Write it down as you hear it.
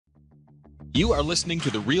You are listening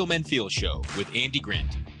to the Real Men Feel Show with Andy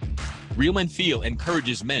Grant. Real Men Feel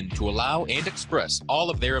encourages men to allow and express all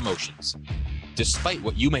of their emotions. Despite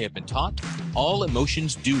what you may have been taught, all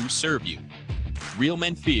emotions do serve you. Real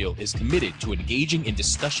Men Feel is committed to engaging in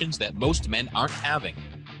discussions that most men aren't having,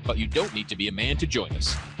 but you don't need to be a man to join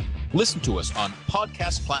us. Listen to us on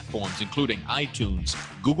podcast platforms including iTunes,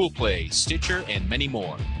 Google Play, Stitcher, and many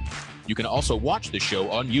more. You can also watch the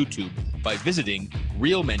show on YouTube by visiting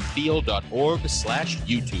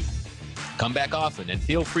realmenfeel.org/YouTube. Come back often and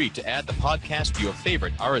feel free to add the podcast to your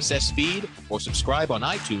favorite RSS feed or subscribe on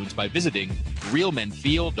iTunes by visiting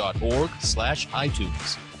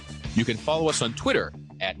realmenfeel.org/iTunes. You can follow us on Twitter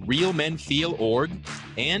at realmenfeelorg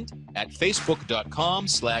and at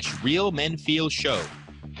facebook.com/realmenfeelshow.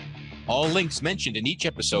 All links mentioned in each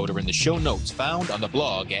episode are in the show notes found on the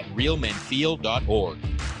blog at realmenfeel.org.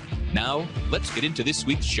 Now, let's get into this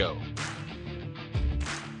week's show.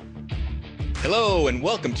 Hello, and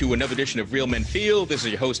welcome to another edition of Real Men Feel. This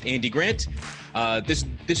is your host, Andy Grant. This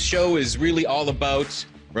show is really all about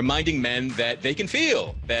reminding men that they can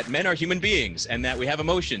feel, that men are human beings, and that we have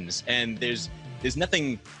emotions, and there's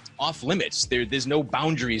nothing off limits. There's no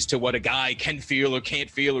boundaries to what a guy can feel or can't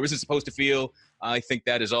feel or isn't supposed to feel. I think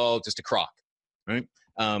that is all just a crock, right?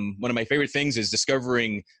 One of my favorite things is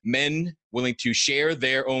discovering men willing to share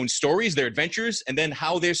their own stories, their adventures, and then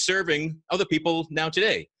how they're serving other people now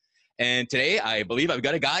today. And today, I believe I've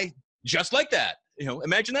got a guy just like that.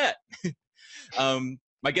 Imagine that.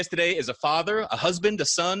 My guest today is a father, a husband, a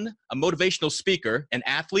son, a motivational speaker, an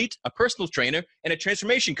athlete, a personal trainer, and a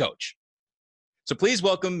transformation coach. So please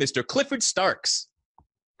welcome Mr. Clifford Starks.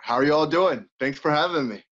 How are you all doing? Thanks for having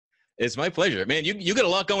me. It's my pleasure. Man, you got a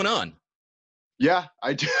lot going on. Yeah,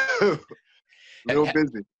 I do. Real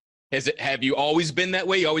busy. Have you always been that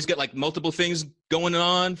way? You always get like multiple things going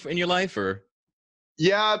on in your life, or?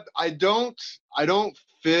 Yeah, I don't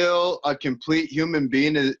feel a complete human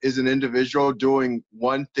being is an individual doing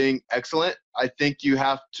one thing excellent. I think you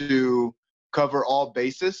have to cover all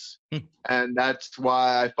bases, and that's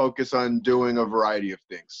why I focus on doing a variety of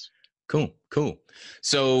things. Cool.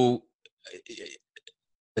 So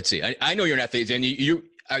let's see. I know you're an athlete, and you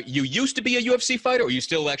used to be a UFC fighter, or you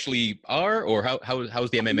still actually are, or how's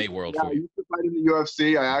the MMA world for you? I used to fight in the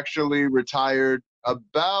UFC. I actually retired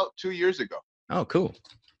about 2 years ago. Oh, cool.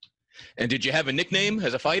 And did you have a nickname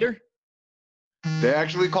as a fighter? They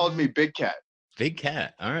actually called me Big Cat. Big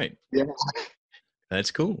Cat. All right. Yeah.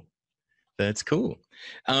 That's cool. Were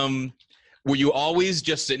you always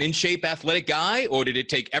just an in-shape athletic guy, or did it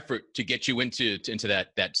take effort to get you into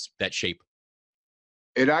that shape?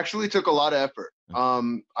 It actually took a lot of effort.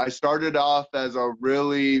 I started off as a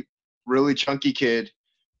really, really chunky kid,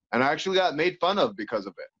 and I actually got made fun of because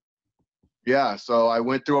of it. Yeah, so I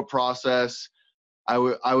went through a process. I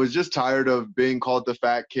was just tired of being called the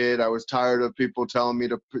fat kid. I was tired of people telling me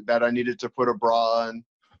that I needed to put a bra on,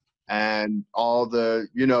 and all the,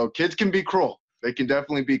 kids can be cruel. They can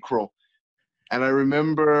definitely be cruel. And I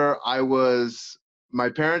remember my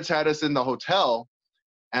parents had us in the hotel,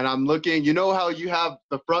 and I'm looking, how you have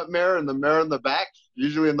the front mirror and the mirror in the back,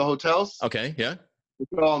 usually in the hotels? Okay, yeah.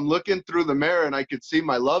 So I'm looking through the mirror, and I could see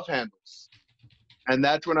my love handles. And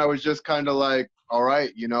that's when I was just kind of like, all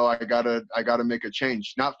right, I gotta make a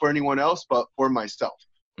change, not for anyone else, but for myself.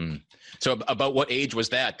 So about what age was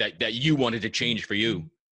that you wanted to change for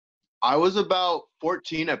you? I was about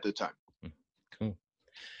 14 at the time. Cool.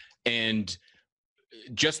 And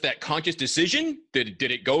just that conscious decision, did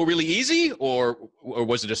it go really easy, or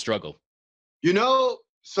was it a struggle?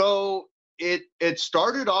 So it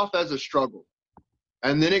started off as a struggle,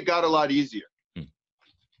 and then it got a lot easier.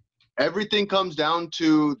 Everything comes down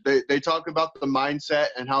to, they talk about the mindset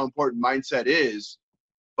and how important mindset is,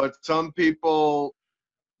 but some people,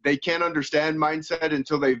 they can't understand mindset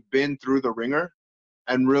until they've been through the ringer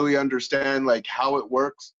and really understand like how it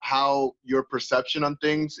works, how your perception on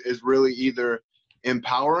things is really either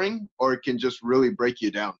empowering or it can just really break you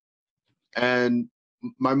down. And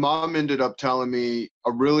my mom ended up telling me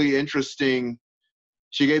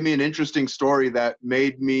she gave me an interesting story that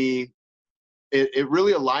made me, it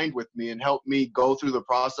really aligned with me and helped me go through the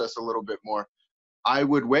process a little bit more. I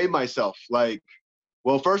would weigh myself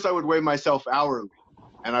first I would weigh myself hourly,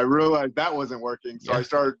 and I realized that wasn't working. So I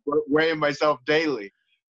started weighing myself daily,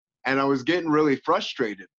 and I was getting really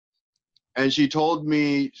frustrated. And she told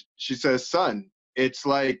me, she says, son, it's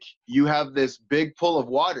like you have this big pool of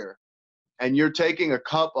water and you're taking a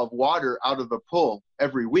cup of water out of the pool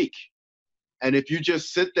every week. And if you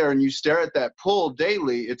just sit there and you stare at that pool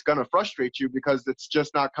daily, it's going to frustrate you because it's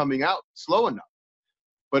just not coming out slow enough.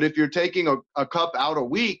 But if you're taking a cup out a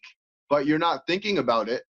week, but you're not thinking about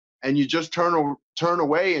it, and you just turn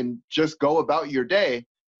away and just go about your day,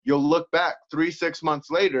 you'll look back 3-6 months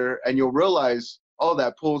later and you'll realize, oh,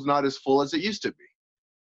 that pool's not as full as it used to be.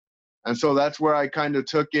 And so that's where I kind of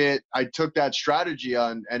took it. I took that strategy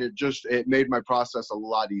on, and it made my process a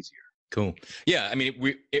lot easier. Cool. Yeah. I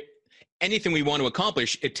mean, anything we want to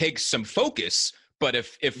accomplish, it takes some focus. But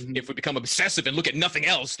if we become obsessive and look at nothing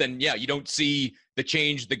else, then yeah, you don't see the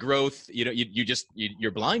change, the growth. You know,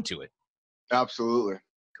 you're blind to it. Absolutely.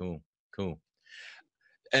 Cool.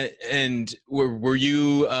 And were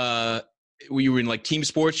you in like team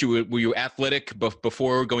sports? Were you athletic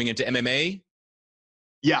before going into MMA?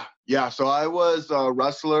 Yeah. So I was a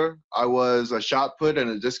wrestler. I was a shot put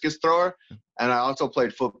and a discus thrower, and I also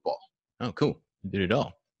played football. Oh, cool. You did it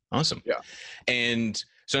all. Awesome. Yeah. And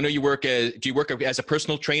so I know do you work as a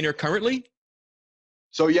personal trainer currently?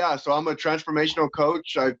 So I'm a transformational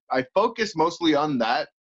coach. I focus mostly on that,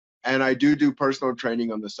 and I do personal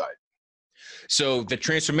training on the side. So the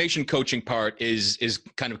transformation coaching part is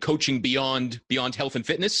kind of coaching beyond health and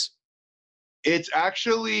fitness? It's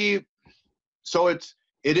actually,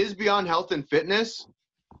 it is beyond health and fitness,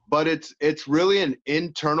 but it's really an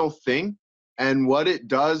internal thing. And what it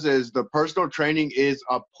does is the personal training is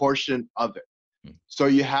a portion of it. So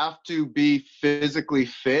you have to be physically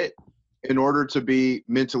fit in order to be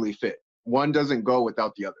mentally fit. One doesn't go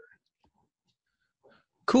without the other.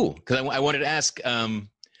 Cool. Because I wanted to ask,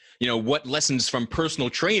 what lessons from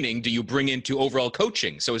personal training do you bring into overall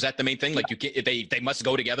coaching? So is that the main thing? Like they must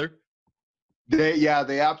go together? They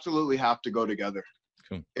absolutely have to go together.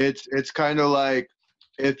 Cool. It's kind of like,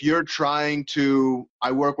 if you're trying to,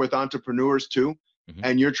 I work with entrepreneurs too,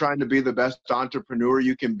 and you're trying to be the best entrepreneur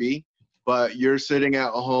you can be, but you're sitting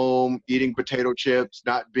at home eating potato chips,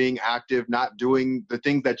 not being active, not doing the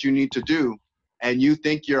things that you need to do, and you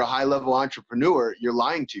think you're a high-level entrepreneur, you're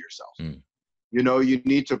lying to yourself. You know, you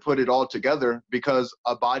need to put it all together, because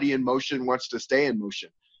a body in motion wants to stay in motion.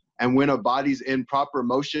 And when a body's in proper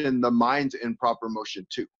motion, the mind's in proper motion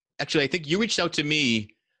too. Actually, I think you reached out to me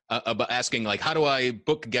about asking, like, how do I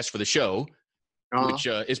book a guest for the show? Which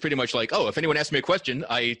is pretty much like, oh, if anyone asks me a question,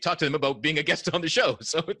 I talk to them about being a guest on the show.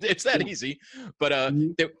 So it's that easy. But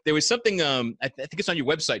there was something, I think it's on your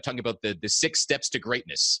website, talking about the 6 steps to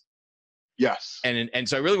greatness. Yes. And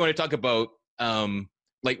so I really want to talk about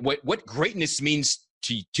like what greatness means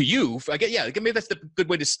to you. Maybe that's the good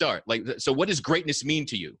way to start. Like, so what does greatness mean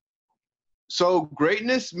to you? So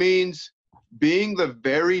greatness means being the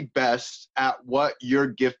very best at what you're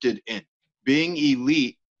gifted in, being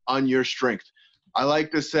elite on your strength. I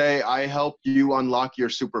like to say, I help you unlock your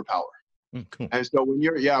superpower. Cool. And so when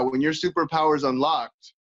your superpower is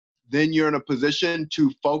unlocked, then you're in a position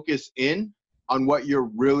to focus in on what you're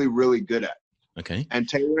really, really good at. Okay. And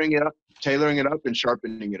tailoring it up and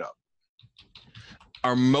sharpening it up.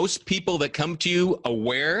 Are most people that come to you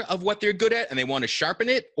aware of what they're good at and they want to sharpen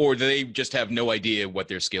it, or do they just have no idea what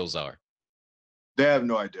their skills are? They have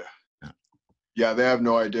no idea. Yeah, they have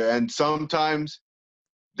no idea. And sometimes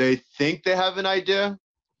they think they have an idea.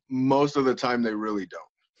 Most of the time, they really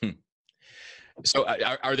don't. So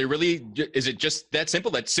are they really, is it just that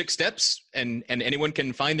simple, that 6 steps and anyone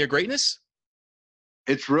can find their greatness?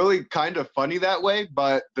 It's really kind of funny that way,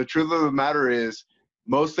 but the truth of the matter is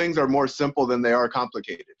most things are more simple than they are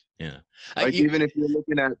complicated. Yeah. Even if you're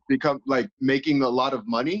looking at making a lot of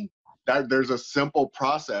money, that there's a simple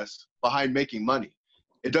process behind making money.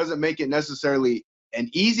 It doesn't make it necessarily an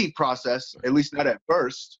easy process, at least not at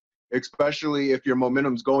first, especially if your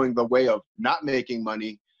momentum's going the way of not making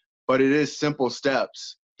money, but it is simple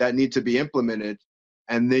steps that need to be implemented,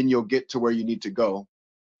 and then you'll get to where you need to go,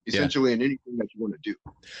 essentially in anything that you want to do.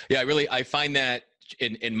 Yeah, I find that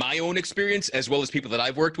in my own experience, as well as people that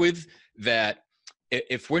I've worked with, that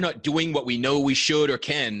if we're not doing what we know we should or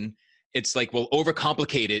can, it's like we'll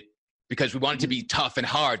overcomplicate it because we want it to be tough and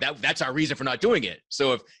hard. That's our reason for not doing it.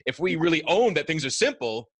 So if we really own that things are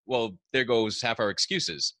simple, well, there goes half our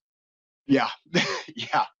excuses. Yeah.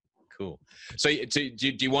 Yeah. Cool. So do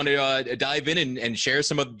you want to dive in and share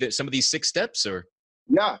some of these 6 steps, or?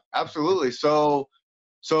 Yeah, absolutely. So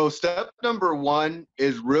step number 1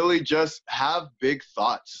 is really just have big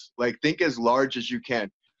thoughts. Like, think as large as you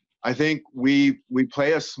can. I think we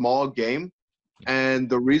play a small game. And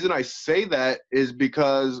the reason I say that is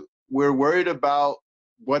because we're worried about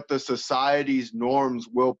what the society's norms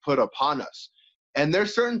will put upon us. And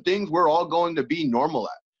there's certain things we're all going to be normal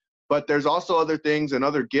at. But there's also other things and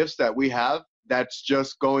other gifts that we have that's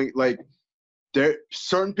just going, like,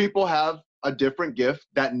 certain people have a different gift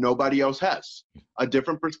that nobody else has, a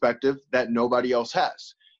different perspective that nobody else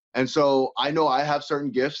has. And so I know I have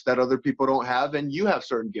certain gifts that other people don't have, and you have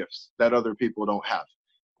certain gifts that other people don't have.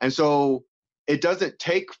 And so it doesn't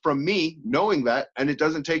take from me knowing that, and it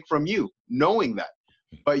doesn't take from you knowing that.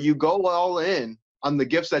 But you go all in on the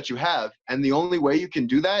gifts that you have. And the only way you can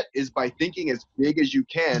do that is by thinking as big as you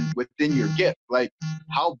can within your gift. Like,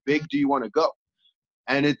 how big do you want to go?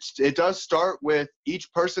 And it does start with,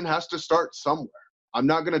 each person has to start somewhere. I'm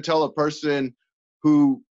not going to tell a person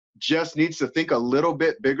who just needs to think a little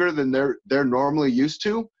bit bigger than they're normally used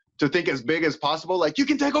to think as big as possible. Like, you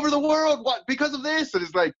can take over the world, what, because of this? And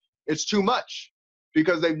it's like, it's too much,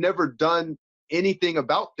 because they've never done anything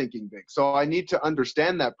about thinking big. So I need to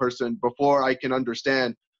understand that person before I can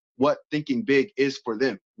understand what thinking big is for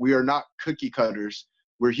them. We are not cookie cutters.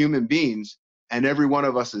 We're human beings, and every one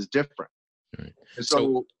of us is different. Right. And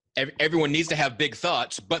so everyone needs to have big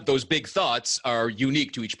thoughts, but those big thoughts are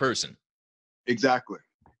unique to each person. Exactly.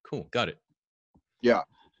 Cool. Got it. Yeah.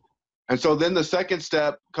 And so then the second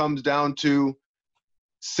step comes down to,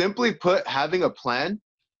 simply put, having a plan.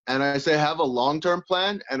 And I say have a long-term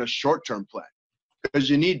plan and a short-term plan, because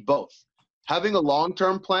you need both. Having a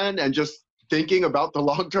long-term plan and just thinking about the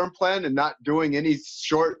long-term plan and not doing any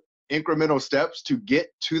short incremental steps to get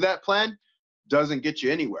to that plan doesn't get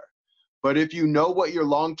you anywhere. But if you know what your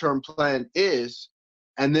long-term plan is,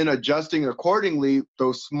 and then adjusting accordingly,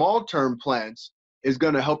 those small-term plans is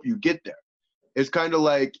going to help you get there. It's kind of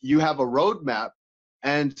like you have a roadmap,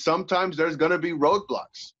 and sometimes there's going to be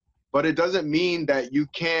roadblocks, but it doesn't mean that you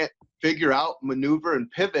can't figure out, maneuver, and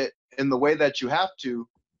pivot in the way that you have to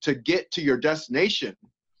get to your destination.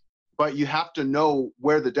 But you have to know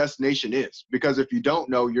where the destination is, because if you don't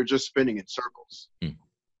know, you're just spinning in circles.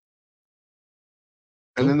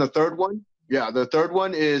 And then the third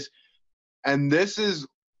one is, and this is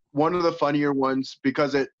one of the funnier ones,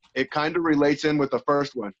 because it kind of relates in with the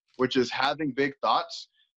first one, which is having big thoughts,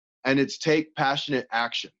 and it's take passionate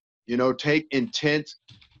action. Take intense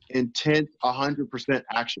 100%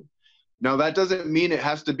 action. Now, that doesn't mean it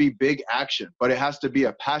has to be big action, but it has to be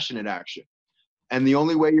a passionate action. And the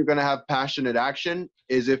only way you're going to have passionate action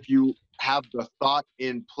is if you have the thought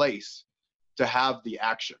in place to have the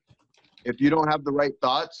action. If you don't have the right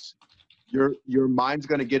thoughts, your mind's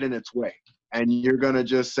going to get in its way, and you're going to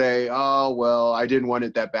just say, oh, well, I didn't want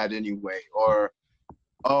it that bad anyway, or,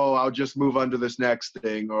 oh, I'll just move on to this next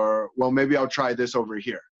thing, or, well, maybe I'll try this over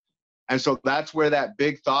here. And so that's where that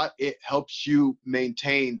big thought, it helps you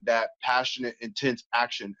maintain that passionate, intense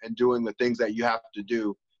action and doing the things that you have to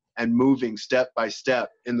do and moving step by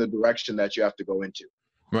step in the direction that you have to go into.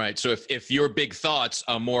 Right. So if your big thoughts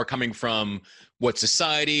are more coming from what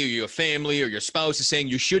society or your family or your spouse is saying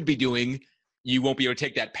you should be doing, you won't be able to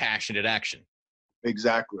take that passionate action.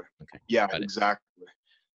 Exactly. Okay. Yeah, exactly.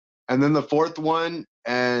 And then the fourth one,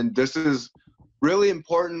 and this is really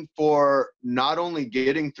important for not only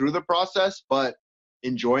getting through the process, but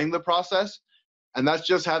enjoying the process. And that's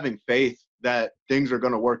just having faith that things are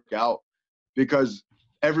going to work out, because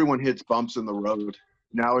everyone hits bumps in the road.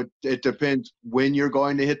 Now, it depends when you're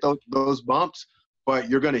going to hit those bumps, but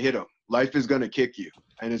you're going to hit them. Life is going to kick you,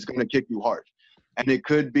 and it's going to kick you hard. And it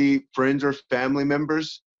could be friends or family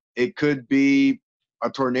members. It could be a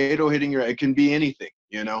tornado hitting it can be anything,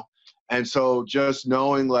 And so just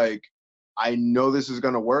knowing, like, I know this is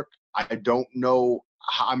going to work. I don't know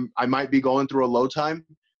I might be going through a low time,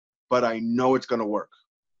 but I know it's going to work.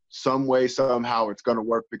 Some way, somehow it's going to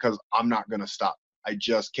work, because I'm not going to stop. I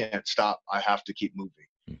just can't stop. I have to keep moving.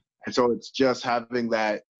 And so it's just having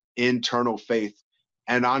that internal faith.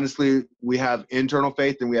 And honestly, we have internal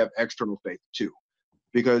faith and we have external faith too.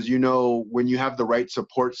 Because, when you have the right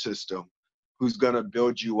support system who's going to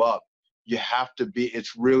build you up,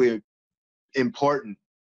 it's really important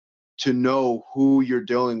to know who you're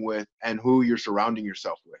dealing with and who you're surrounding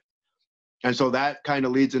yourself with. And so that kind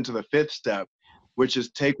of leads into the fifth step, which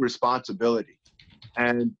is take responsibility.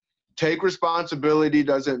 And take responsibility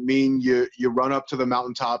doesn't mean you run up to the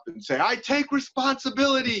mountaintop and say, I take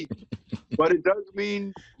responsibility. But it does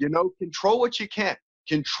mean, control what you can.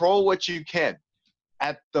 Control what you can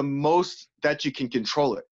at the most that you can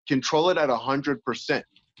control it. Control it at 100%.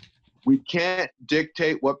 We can't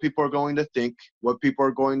dictate what people are going to think, what people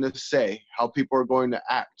are going to say, how people are going to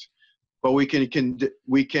act. But we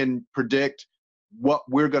can predict what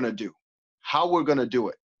we're going to do, how we're going to do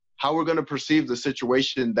it, how we're going to perceive the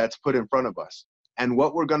situation that's put in front of us, and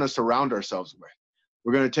what we're going to surround ourselves with.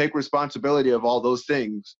 We're going to take responsibility of all those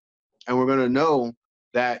things, and we're going to know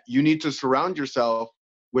that you need to surround yourself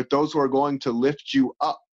with those who are going to lift you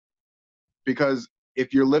up. Because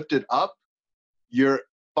if you're lifted up, you're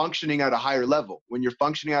functioning at a higher level. When you're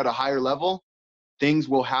functioning at a higher level, things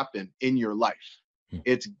will happen in your life.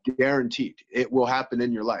 It's guaranteed. It will happen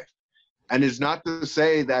in your life. And it's not to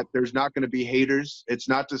say that there's not going to be haters. It's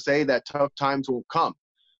not to say that tough times will come,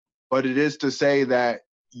 but it is to say that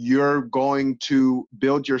you're going to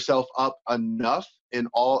build yourself up enough in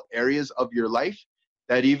all areas of your life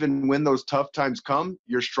that even when those tough times come,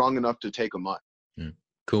 you're strong enough to take them on.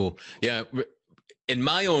 Cool. Yeah. In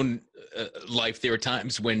my own life, there were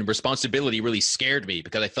times when responsibility really scared me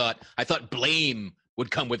because I thought blame would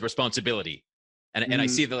come with responsibility. And I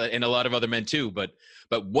see that in a lot of other men too. But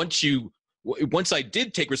once I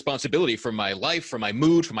did take responsibility for my life, for my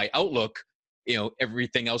mood, for my outlook,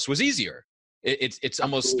 everything else was easier. It's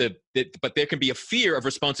almost but there can be a fear of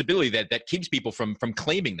responsibility that keeps people from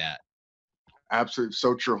claiming that. Absolutely.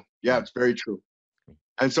 So true. Yeah, it's very true.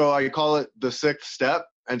 And so I call it the sixth step.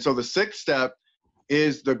 And so the sixth step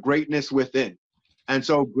is the greatness within. And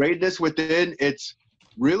so greatness within, it's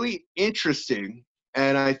really interesting.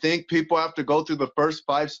 And I think people have to go through the first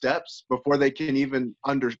 5 steps before they can even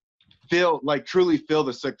truly feel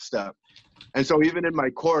the sixth step. And so even in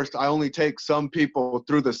my course, I only take some people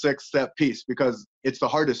through the 6th step piece because it's the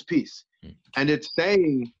hardest piece. And it's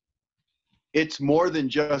saying it's more than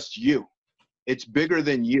just you. It's bigger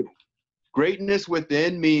than you. Greatness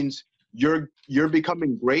within means you're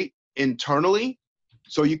becoming great internally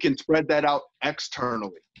so you can spread that out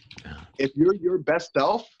externally. If you're your best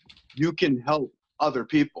self, you can help other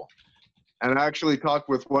people. And I actually talked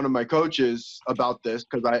with one of my coaches about this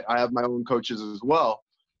because I have my own coaches as well.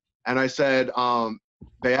 And I said,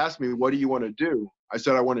 they asked me, what do you want to do? I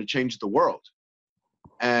said, I want to change the world.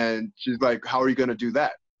 And she's like, how are you going to do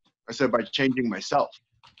that? I said, by changing myself.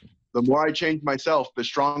 The more I change myself, the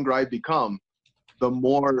stronger I become, the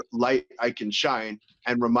more light I can shine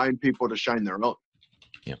and remind people to shine their own.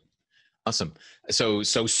 Yeah. Awesome. So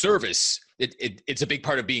service, it's a big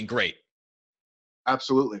part of being great.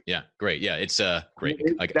 Absolutely. Yeah. Great. Yeah. It's great.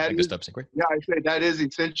 I can stop saying great. Yeah. I say that is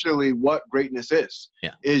essentially what greatness is.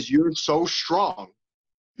 Yeah. Is you're so strong.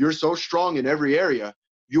 You're so strong in every area.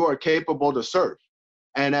 You are capable to serve.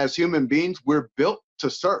 And as human beings, we're built to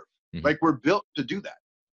serve. Mm-hmm. Like we're built to do that.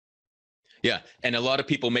 Yeah, and a lot of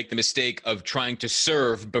people make the mistake of trying to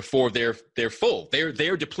serve before they're full.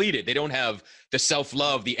 They're depleted. They don't have the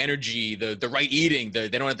self-love, the energy, the right eating. They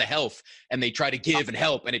don't have the health, and they try to give and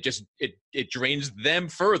help, and it drains them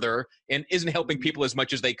further and isn't helping people as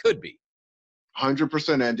much as they could be.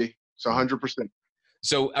 100%, Andy. It's 100%.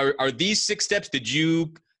 So, are these 6 steps? Did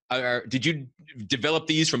you develop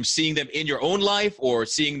these from seeing them in your own life or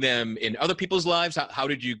seeing them in other people's lives? How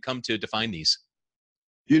did you come to define these?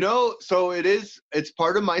 So it's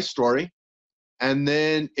part of my story. And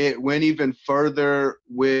then it went even further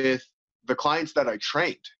with the clients that I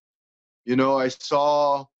trained. I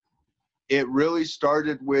saw it really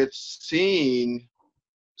started with seeing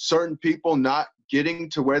certain people not getting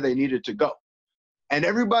to where they needed to go. And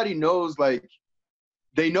everybody knows, like,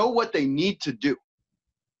 they know what they need to do.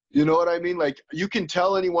 You know what I mean? Like, you can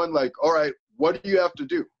tell anyone, like, all right, what do you have to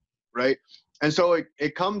do? Right? And so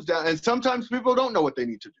it comes down, and sometimes people don't know what they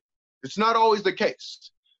need to do. It's not always the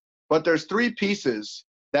case. But there's 3 pieces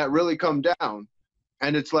that really come down,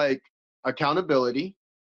 and it's like accountability,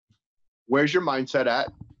 where's your mindset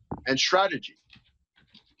at, and strategy.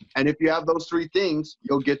 And if you have those 3 things,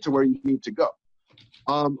 you'll get to where you need to go.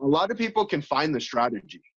 A lot of people can find the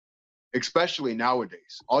strategy, especially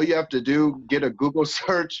nowadays. All you have to do, get a Google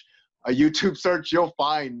search, a YouTube search, you'll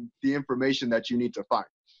find the information that you need to find.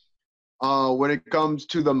 When it comes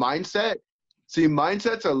to the mindset,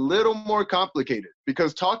 mindset's a little more complicated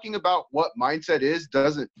because talking about what mindset is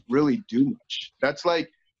doesn't really do much. That's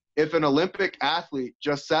like if an Olympic athlete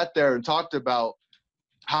just sat there and talked about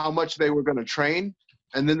how much they were going to train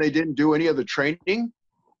and then they didn't do any of the training,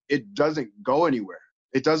 it doesn't go anywhere.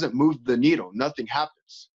 It doesn't move the needle. Nothing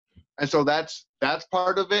happens. And so that's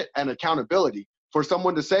part of it, and accountability for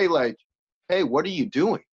someone to say, like, hey, what are you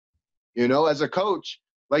doing? As a coach,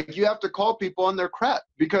 like, you have to call people on their crap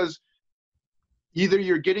because either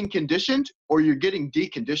you're getting conditioned or you're getting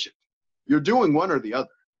deconditioned. You're doing one or the other.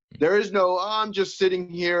 There is no, I'm just sitting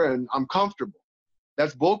here and I'm comfortable.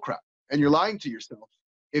 That's bullcrap. And you're lying to yourself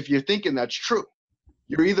if you're thinking that's true.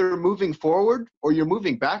 You're either moving forward or you're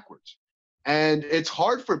moving backwards. And it's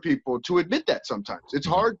hard for people to admit that sometimes. It's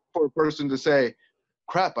hard for a person to say,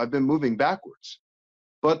 crap, I've been moving backwards.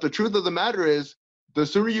 But the truth of the matter is, the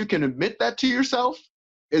sooner you can admit that to yourself,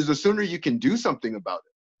 is the sooner you can do something about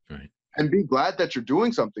it. Right. And be glad that you're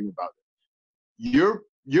doing something about it.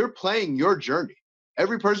 You're playing your journey.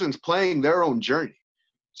 Every person's playing their own journey.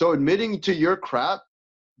 So admitting to your crap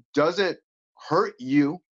doesn't hurt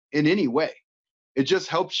you in any way. It just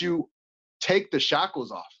helps you take the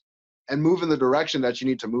shackles off and move in the direction that you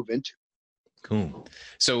need to move into. Cool.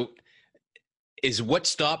 So is what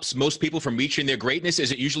stops most people from reaching their greatness?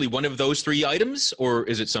 Is it usually one of those three items, or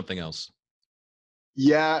is it something else?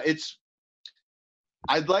 Yeah,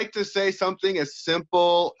 I'd like to say something as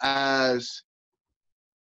simple as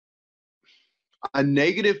a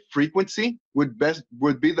negative frequency would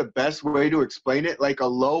be the best way to explain it, like a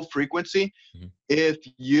low frequency. Mm-hmm. If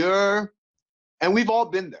you're, and we've all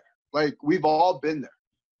been there, like we've all been there,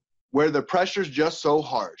 where the pressure's just so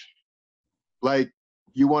hard. Like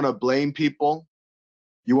you want to blame people,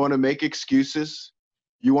 you want to make excuses,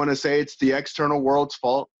 you want to say it's the external world's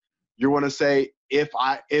fault. You want to say, if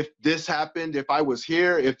this happened, if I was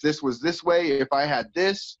here, if this was this way, if I had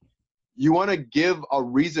this, you want to give a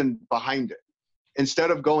reason behind it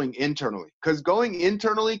instead of going internally. Because going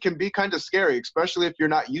internally can be kind of scary, especially if you're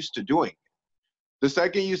not used to doing it. The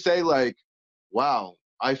second you say like, wow,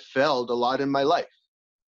 I failed a lot in my life,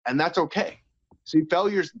 and that's okay. See,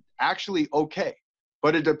 failure's actually okay,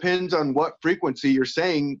 but it depends on what frequency you're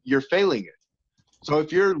saying you're failing it. So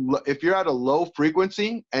if you're at a low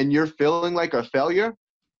frequency and you're feeling like a failure,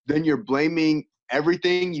 then you're blaming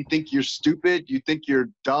everything. You think you're stupid, you think you're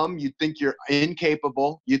dumb, you think you're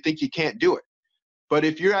incapable, you think you can't do it. But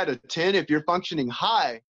if you're at a 10, if you're functioning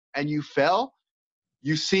high and you fail,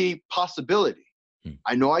 you see possibility.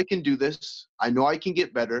 I know I can do this. I know I can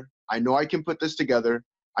get better. I know I can put this together.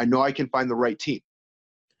 I know I can find the right team.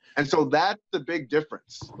 And so that's the big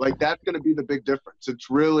difference. Like that's going to be the big difference.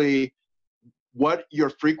 It's really what your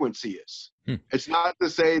frequency is. It's not to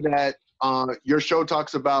say that your show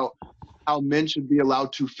talks about how men should be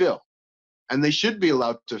allowed to feel, and they should be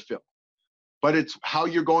allowed to feel, but it's how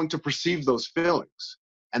you're going to perceive those feelings.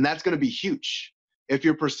 And that's going to be huge. If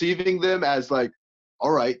you're perceiving them as like,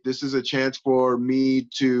 all right, this is a chance for me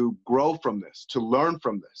to grow from this, to learn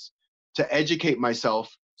from this, to educate myself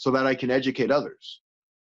so that I can educate others.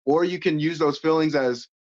 Or you can use those feelings as,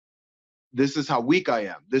 this is how weak I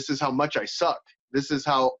am. This is how much I suck. This is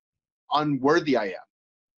how unworthy I am.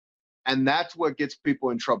 And that's what gets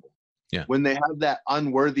people in trouble. Yeah. When they have that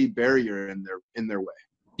unworthy barrier in their way.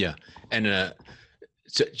 Yeah. And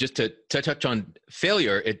so just to touch on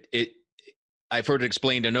failure, I've heard it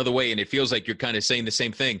explained another way, and it feels like you're kind of saying the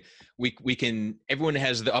same thing. Everyone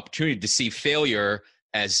has the opportunity to see failure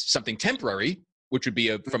as something temporary, which would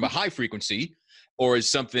be from a high frequency, or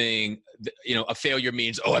as something, a failure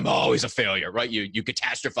means, oh, I'm always a failure, right? You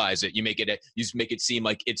catastrophize it. You make it seem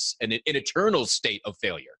like it's an eternal state of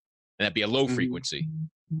failure, and that'd be a low frequency.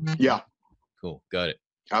 Yeah. Cool. Got it.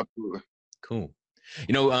 Absolutely. Cool.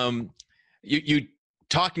 You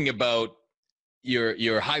talking about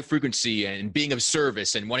your high frequency and being of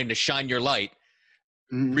service and wanting to shine your light,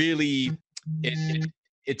 really,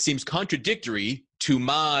 it seems contradictory to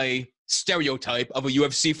my stereotype of a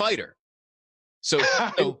UFC fighter. So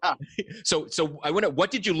I wonder, what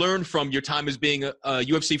did you learn from your time as being a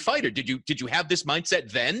UFC fighter? Did you have this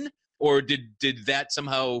mindset then, or did that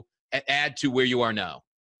somehow add to where you are now?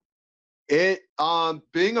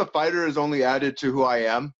 Being a fighter has only added to who I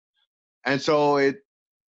am, and so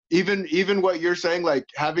even what you're saying, like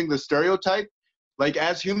having the stereotype, like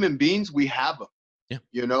as human beings we have them,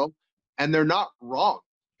 yeah, and they're not wrong.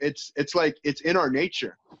 It's like it's in our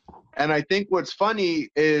nature, and I think what's funny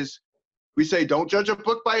is, we say don't judge a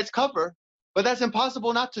book by its cover, but that's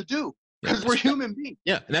impossible not to do because we're human beings.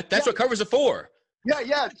 Yeah, and that's what covers are for.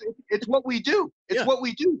 Yeah, it's what we do. It's what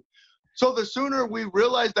we do. So the sooner we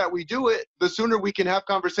realize that we do it, the sooner we can have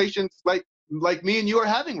conversations like me and you are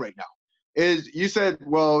having right now. Is you said,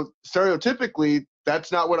 well, stereotypically,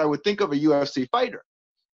 that's not what I would think of a UFC fighter.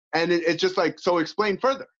 And it's just like, so explain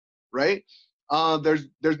further, right?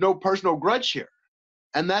 There's no personal grudge here.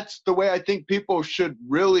 And that's the way I think people should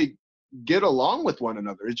really get along with one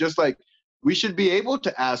another. It's just like, we should be able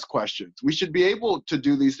to ask questions. We should be able to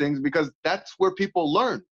do these things because that's where people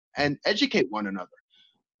learn and educate one another.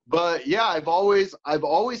 But yeah, I've always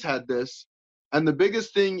had this. And the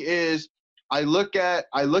biggest thing is I look at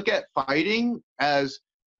fighting is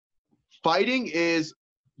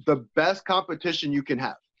the best competition you can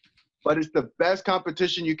have, but it's the best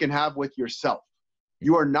competition you can have with yourself.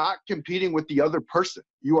 You are not competing with the other person.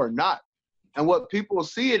 You are not. And what people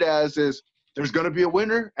see it as is there's going to be a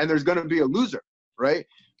winner and there's going to be a loser, right?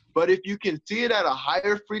 But if you can see it at a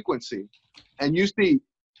higher frequency and you see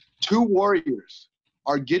two warriors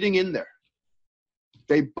are getting in there,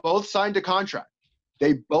 they both signed a contract.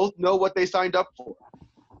 They both know what they signed up for.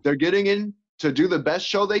 They're getting in to do the best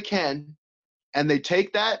show they can, and they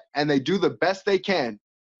take that and they do the best they can.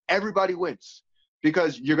 Everybody wins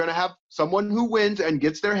because you're going to have someone who wins and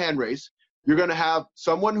gets their hand raised. You're going to have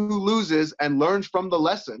someone who loses and learns from the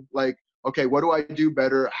lesson. Like, okay, what do I do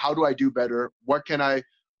better? How do I do better?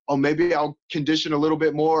 oh, maybe I'll condition a little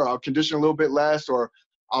bit more, I'll condition a little bit less, or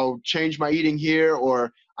I'll change my eating here,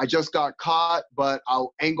 or I just got caught, but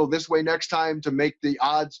I'll angle this way next time to make the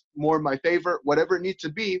odds more in my favor, whatever it needs to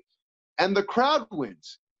be. And the crowd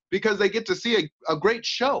wins because they get to see a great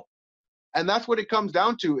show. And that's what it comes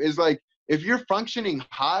down to, is like, if you're functioning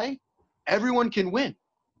high, everyone can win.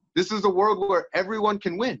 This is a world where everyone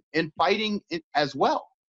can win, in fighting as well.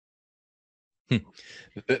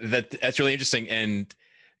 That's really interesting. And,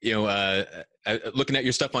 you know, looking at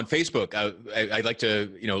your stuff on Facebook, I like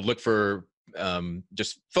to, you know, look for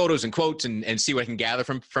just photos and quotes and see what I can gather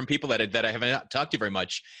from people that I haven't talked to very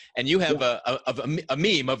much. And you have a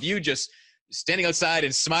meme of you just standing outside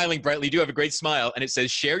and smiling brightly. You do have a great smile, and it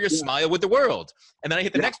says, share your smile with the world. And then I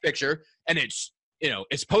hit the next picture, and it's, you know,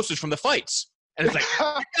 it's posters from the fights. And it's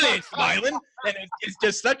like, you ain't smiling. And it's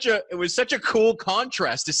just it was such a cool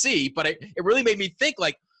contrast to see, but it really made me think,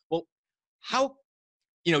 like, well, how,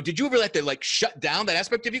 you know, did you ever let that, like, shut down that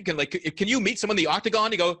aspect of you? Can you meet someone in the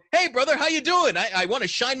octagon and go, hey brother, how you doing? I want to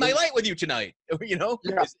shine my light with you tonight. You know,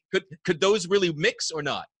 could those really mix or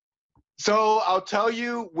not? So I'll tell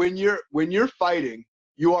you, when you're fighting,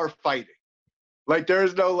 you are fighting. Like,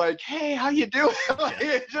 there's no like, hey, how you doing?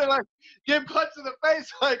 You're like, get punched in the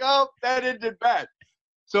face, like, oh, that ended bad.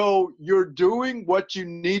 So you're doing what you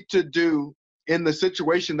need to do in the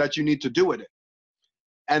situation that you need to do it in.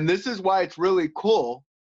 And this is why it's really cool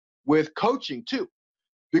with coaching too,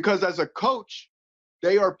 because as a coach,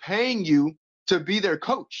 they are paying you to be their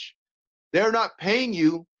coach. They're not paying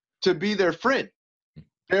you to be their friend.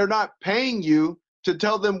 They're not paying you to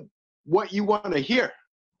tell them what you want to hear,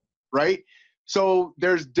 right? So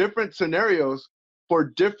there's different scenarios for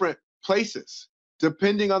different places.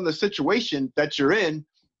 Depending on the situation that you're in,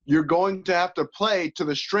 you're going to have to play to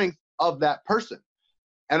the strength of that person.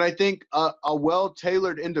 And I think a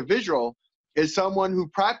well-tailored individual is someone who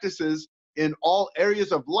practices in all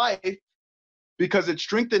areas of life, because it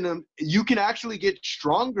strengthens them. You can actually get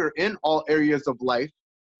stronger in all areas of life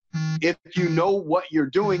if you know what you're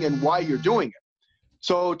doing and why you're doing it.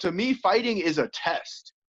 So to me, fighting is a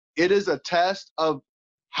test. It is a test of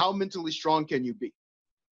how mentally strong can you be.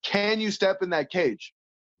 Can you step in that cage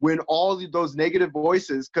when all those negative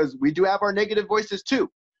voices, because we do have our negative voices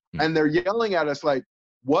too, and they're yelling at us like,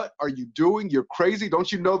 what are you doing? You're crazy.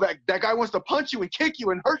 Don't you know that guy wants to punch you and kick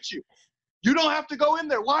you and hurt you? You don't have to go in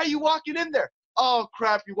there. Why are you walking in there? Oh,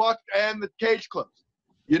 crap, you walked and the cage closed.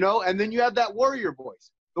 You know, and then you have that warrior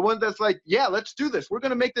voice, the one that's like, yeah, let's do this. We're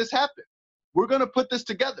going to make this happen. We're going to put this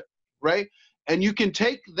together, right? And you can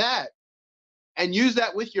take that and use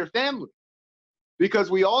that with your family,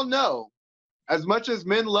 because we all know, as much as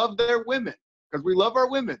men love their women, because we love our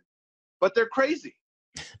women, but they're crazy.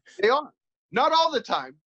 They are. Not all the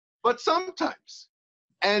time, but sometimes.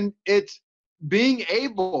 And it's being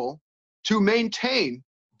able to maintain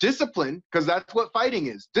discipline, because that's what fighting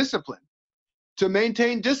is, discipline. To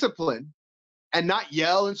maintain discipline and not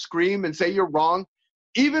yell and scream and say you're wrong.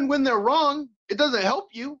 Even when they're wrong, it doesn't help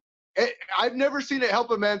you. I've never seen it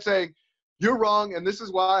help a man saying, you're wrong, and this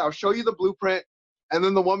is why. I'll show you the blueprint. And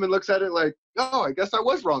then the woman looks at it like, oh, I guess I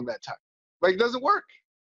was wrong that time. Like, it doesn't work.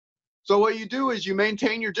 So what you do is you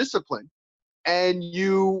maintain your discipline, and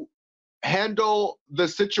you handle the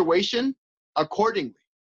situation accordingly,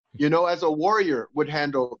 you know, as a warrior would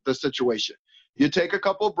handle the situation. You take a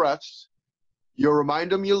couple breaths, you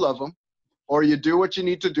remind them you love them, or you do what you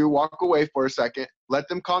need to do, walk away for a second, let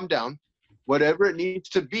them calm down, whatever it needs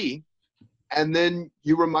to be, and then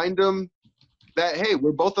you remind them that, hey,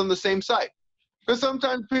 we're both on the same side. Because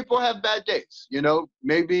sometimes people have bad days, you know,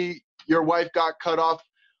 maybe your wife got cut off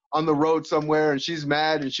on the road somewhere and she's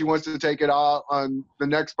mad and she wants to take it out on the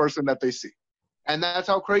next person that they see. And that's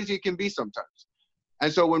how crazy it can be sometimes.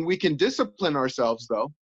 And so when we can discipline ourselves,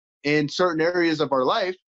 though, in certain areas of our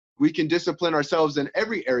life, we can discipline ourselves in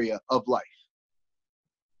every area of life.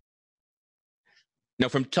 Now,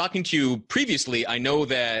 from talking to you previously, I know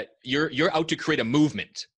that you're out to create a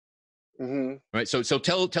movement, right? So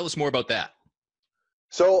tell us more about that.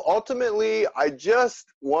 So ultimately, I just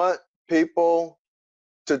want people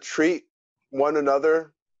to treat one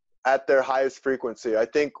another at their highest frequency. I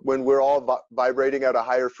think when we're all vibrating at a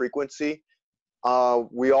higher frequency,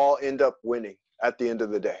 we all end up winning at the end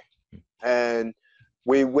of the day. And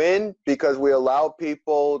we win because we allow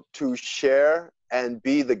people to share and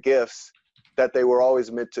be the gifts that they were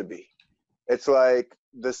always meant to be. It's like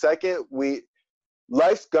the second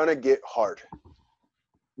life's gonna get hard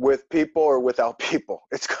with people or without people.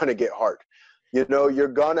 It's gonna get hard. You know, you're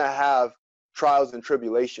gonna have trials and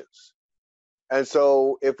tribulations. And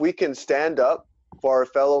so if we can stand up for our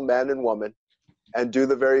fellow man and woman and do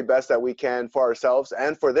the very best that we can for ourselves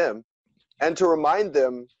and for them, and to remind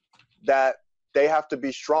them that they have to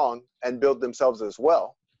be strong and build themselves as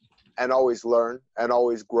well, and always learn and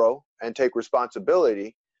always grow and take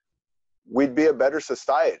responsibility, we'd be a better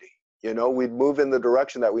society. You know, we'd move in the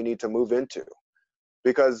direction that we need to move into,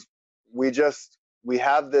 because we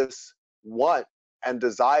have this want and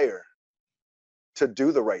desire to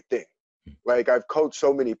do the right thing. Like, I've coached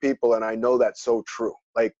so many people, and I know that's so true.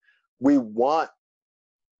 Like, we want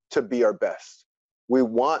to be our best. We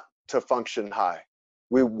want to function high.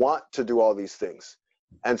 We want to do all these things.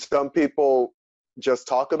 And some people just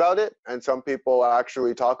talk about it, and some people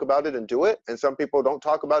actually talk about it and do it, and some people don't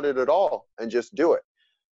talk about it at all and just do it.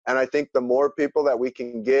 And I think the more people that we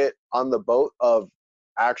can get on the boat of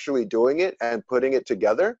actually doing it and putting it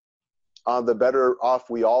together, the better off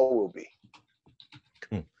we all will be.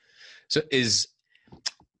 Cool. So is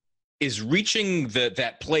reaching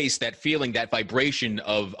that place, that feeling, that vibration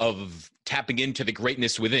of tapping into the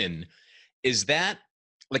greatness within, is that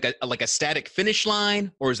like a static finish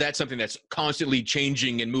line, or is that something that's constantly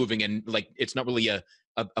changing and moving, and like it's not really a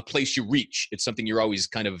place you reach? It's something you're always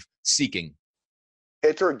kind of seeking.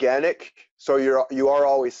 It's organic, so you are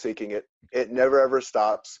always seeking it. It never ever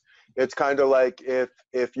stops. It's kind of like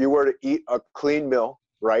if you were to eat a clean meal,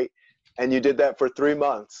 right, and you did that for 3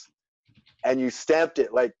 months, and you stamped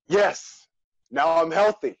it like, yes, now I'm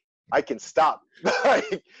healthy, I can stop.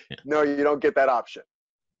 Like, no, you don't get that option.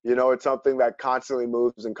 You know, it's something that constantly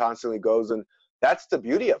moves and constantly goes, and that's the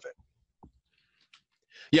beauty of it.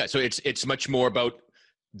 Yeah, so it's much more about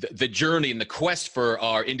the journey and the quest for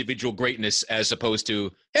our individual greatness, as opposed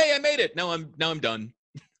to, hey, I made it, now I'm done.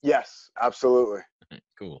 Yes, absolutely.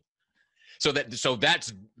 Cool. So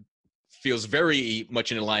that feels very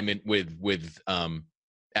much in alignment with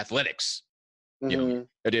athletics. Mm-hmm. You know,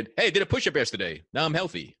 I did a push-up yesterday, now I'm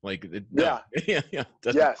healthy. Like, no. Yeah.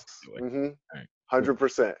 Yes. Mm-hmm.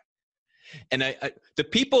 100%. And I the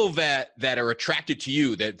people that are attracted to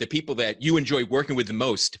you, the people that you enjoy working with the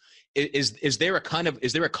most, is there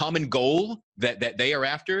a common goal that they are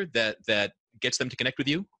after that gets them to connect with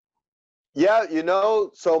you? Yeah, you know,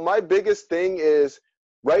 so my biggest thing is,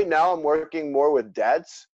 right now I'm working more with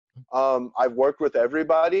dads. I've worked with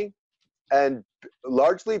everybody, and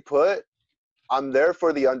largely put, I'm there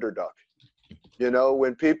for the underdog. You know,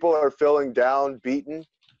 when people are feeling down, beaten,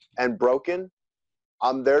 and broken,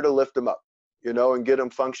 I'm there to lift them up, you know, and get them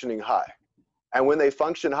functioning high. And when they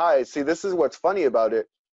function high, see, this is what's funny about it,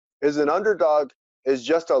 is an underdog is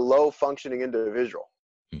just a low functioning individual.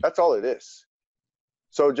 That's all it is.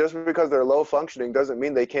 So just because they're low functioning doesn't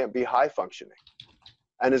mean they can't be high functioning.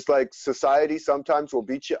 And it's like, society sometimes will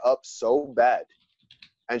beat you up so bad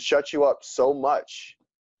and shut you up so much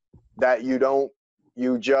that you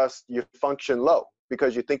function low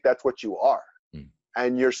because you think that's what you are.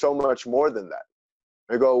 And you're so much more than that.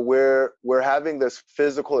 I go, we're having this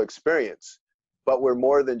physical experience, but we're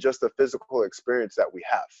more than just the physical experience that we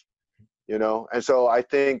have, you know? And so I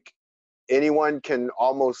think anyone can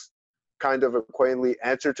almost kind of equatingly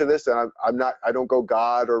answer to this. And I don't go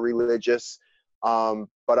God or religious,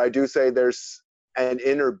 but I do say there's an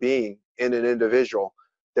inner being in an individual.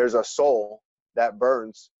 There's a soul that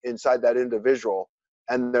burns inside that individual,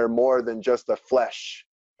 and they're more than just the flesh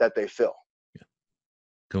that they feel.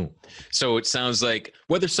 Cool. So it sounds like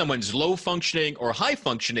whether someone's low functioning or high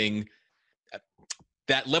functioning,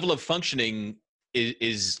 that level of functioning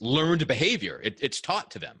is learned behavior. It's taught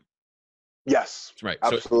to them. Yes, right.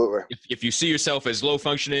 Absolutely. So if you see yourself as low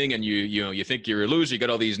functioning and you think you're a loser, you got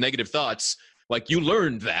all these negative thoughts, like, you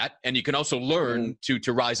learned that, and you can also learn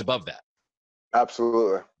to rise above that.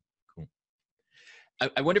 Absolutely. Cool.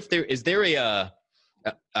 I wonder if is there a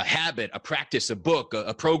habit, a practice, a book,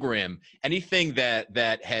 a program, anything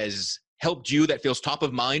that has helped you that feels top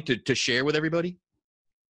of mind to share with everybody?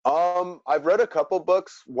 I've read a couple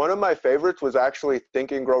books. One of my favorites was actually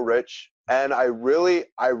Think and Grow Rich. And I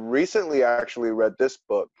recently actually read this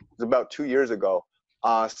book. It was about 2 years ago,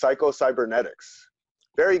 Psycho-Cybernetics.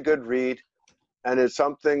 Very good read. And it's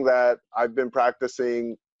something that I've been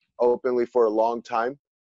practicing openly for a long time.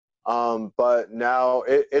 But now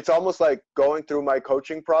it's almost like going through my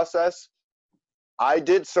coaching process. I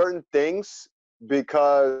did certain things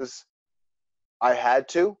because I had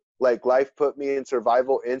to, like, life put me in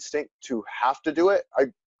survival instinct to have to do it.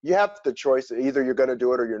 You have the choice, either you're going to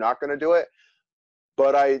do it or you're not going to do it.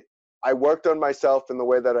 But I worked on myself in the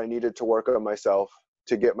way that I needed to work on myself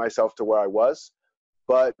to get myself to where I was.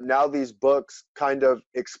 But now these books kind of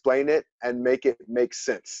explain it and make it make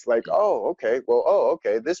sense. Like, okay,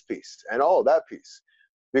 this piece and that piece.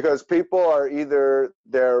 Because people are either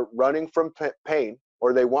they're running from pain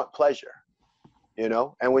or they want pleasure. you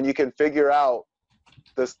know? And when you can figure out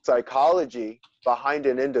the psychology behind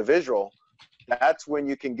an individual, that's when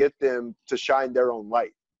you can get them to shine their own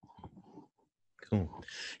light. Cool.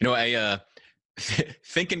 You know,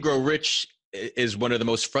 Think and Grow Rich is one of the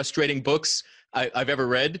most frustrating books I've ever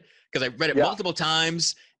read, because I read it multiple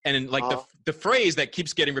times. And like the phrase that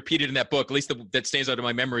keeps getting repeated in that book, at least that stands out in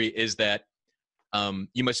my memory, is that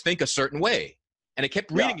you must think a certain way. And I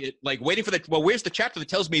kept reading it, like waiting for where's the chapter that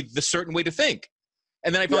tells me the certain way to think?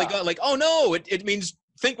 And then I finally got like, oh no, it means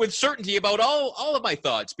think with certainty about all of my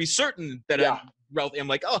thoughts. Be certain that I'm wealthy. I'm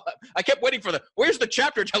like, oh, I kept waiting for where's the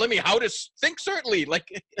chapter telling me how to think certainly? Like,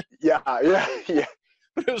 yeah.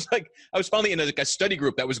 But it was like, I was finally in a study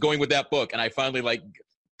group that was going with that book. And I finally, like,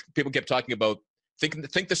 people kept talking about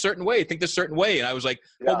think the certain way, think the certain way. And I was like,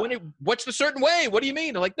 well, what's the certain way? What do you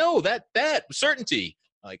mean? I'm like, no, that certainty.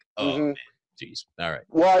 I'm like, oh, man, geez. All right.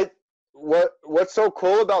 Well, what's so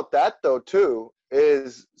cool about that though, too,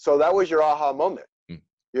 is, so that was your aha moment,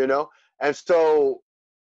 you know? And so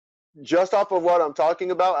just off of what I'm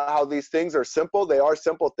talking about, how these things are simple, they are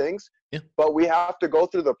simple things, but we have to go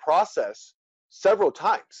through the process several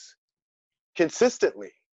times,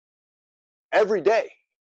 consistently, every day.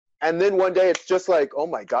 And then one day it's just like, oh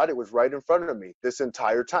my God, it was right in front of me this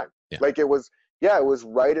entire time. Like it was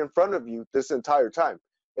right in front of you this entire time.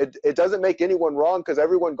 It doesn't make anyone wrong, because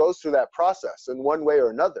everyone goes through that process in one way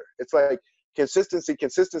or another. It's like consistency.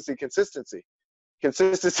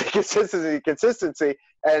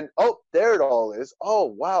 And oh, there it all is. Oh,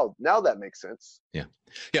 wow. Now that makes sense. Yeah.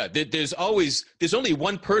 There's only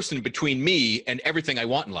one person between me and everything I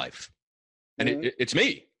want in life. And it's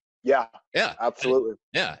me. Yeah. Absolutely.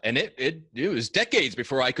 And it was decades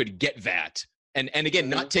before I could get that. And again,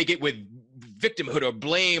 not take it with victimhood or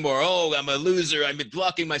blame or, oh, I'm a loser, I'm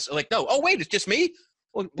blocking myself. Like, no, oh, wait, it's just me?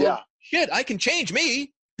 Well, shit, I can change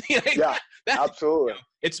me. Absolutely. You know,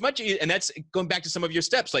 it's much easier. And that's going back to some of your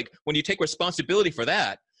steps. Like when you take responsibility for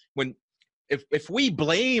that, if we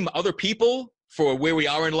blame other people for where we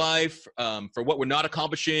are in life, for what we're not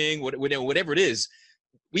accomplishing, whatever it is,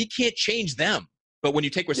 we can't change them. But when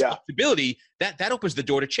you take responsibility, that opens the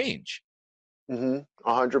door to change.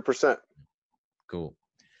 100%. Cool.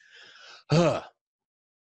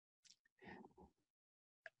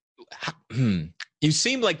 You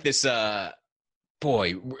seem like this,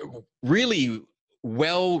 really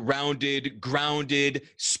well-rounded, grounded,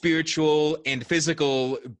 spiritual, and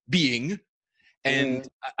physical being. And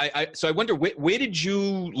so I wonder, where did you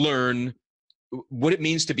learn what it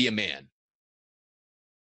means to be a man?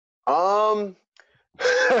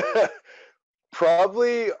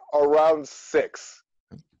 Probably around 6.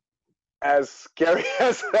 As scary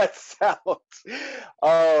as that sounds.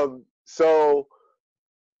 So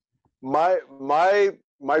my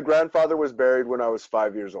grandfather was buried when I was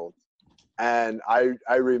 5 years old, and I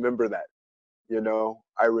remember that, you know,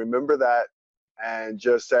 I remember that, and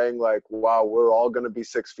just saying like, wow, we're all gonna be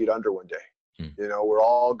 6 feet under one day, you know, we're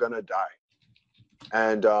all gonna die,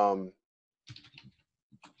 and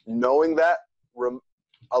knowing that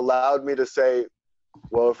allowed me to say,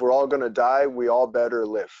 well, if we're all gonna die, we all better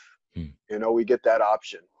live. You know, we get that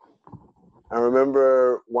option. I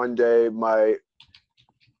remember one day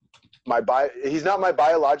he's not my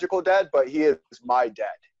biological dad, but he is my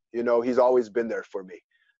dad. You know, he's always been there for me.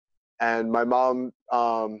 And my mom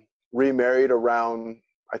remarried around,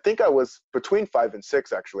 I think I was between 5 and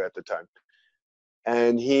 6 actually at the time.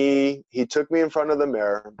 And he took me in front of the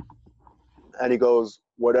mirror and he goes,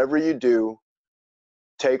 whatever you do,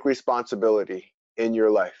 take responsibility in your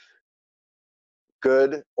life,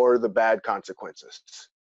 good or the bad consequences.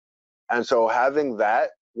 And so having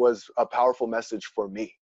that was a powerful message for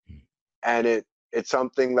me. And it's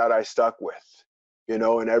something that I stuck with, you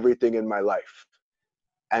know, in everything in my life.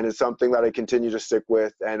 And it's something that I continue to stick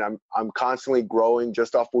with. And I'm constantly growing.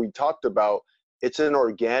 Just off what we talked about, it's an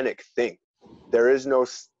organic thing. There is no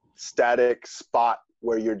static spot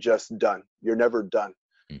where you're just done. You're never done.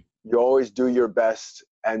 You always do your best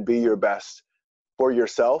and be your best for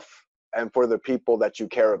yourself and for the people that you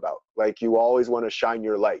care about. Like, you always want to shine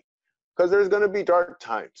your light, because there's going to be dark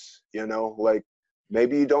times, you know, like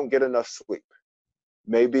maybe you don't get enough sleep.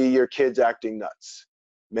 Maybe your kid's acting nuts.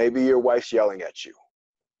 Maybe your wife's yelling at you.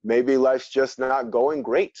 Maybe life's just not going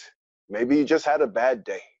great. Maybe you just had a bad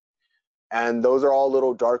day. And those are all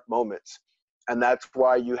little dark moments. And that's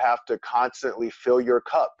why you have to constantly fill your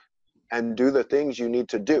cup and do the things you need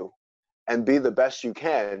to do and be the best you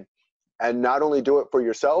can. And not only do it for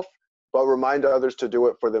yourself, but remind others to do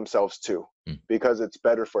it for themselves too, because it's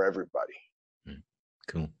better for everybody.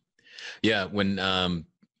 Cool. Yeah. When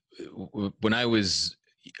I was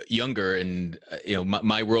younger, and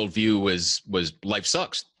my worldview was life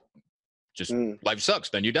sucks. Just life sucks.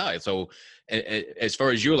 Then you die. So as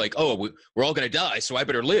far as you're like, oh, we're all gonna die, so I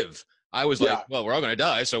better live. I was like, well, we're all gonna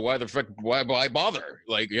die, so why the frick? Why bother?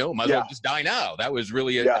 Like, might as well just die now. That was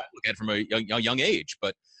really a look at from a young age.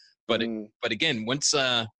 But again, once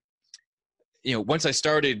once I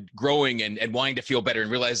started growing and wanting to feel better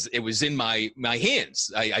and realized it was in my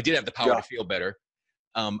hands, I did have the power to feel better.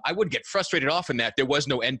 I would get frustrated often that there was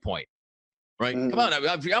no end point. Right? Come on,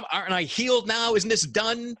 aren't I healed now? Isn't this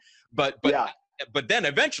done? But then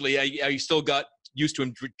eventually I still got used to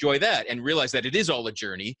enjoy that and realize that it is all a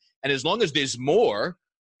journey. And as long as there's more,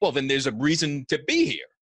 well, then there's a reason to be here,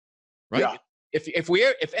 right? Yeah.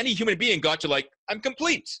 If any human being got to like, I'm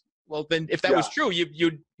complete. Well, then if that was true, you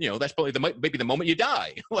that's probably maybe the moment you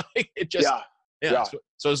die. Like it just,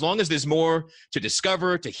 So as long as there's more to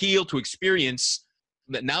discover, to heal, to experience,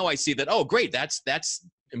 that now I see that, oh, great. That's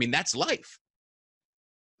life.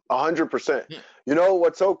 100%. You know,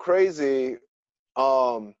 what's so crazy,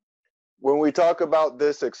 when we talk about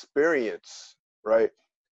this experience, right?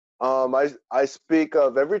 I speak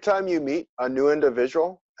of every time you meet a new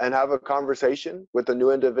individual and have a conversation with a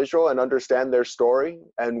new individual and understand their story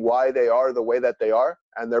and why they are the way that they are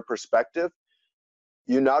and their perspective,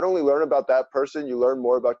 you not only learn about that person, you learn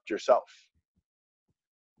more about yourself.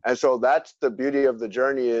 And so that's the beauty of the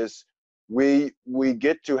journey, is we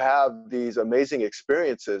get to have these amazing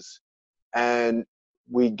experiences, and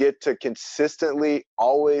we get to consistently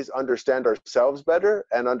always understand ourselves better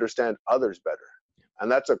and understand others better.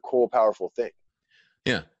 And that's a cool, powerful thing.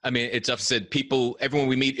 Yeah. I mean, it's often said everyone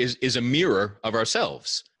we meet is a mirror of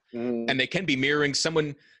ourselves. And they can be mirroring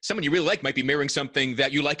someone you really like might be mirroring something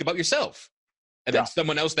that you like about yourself. And then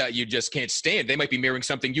someone else that you just can't stand, they might be mirroring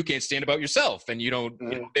something you can't stand about yourself. And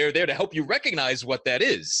they're there to help you recognize what that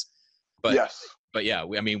is. But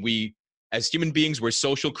we as human beings, we're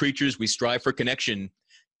social creatures. We strive for connection,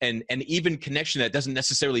 and even connection that doesn't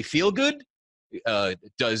necessarily feel good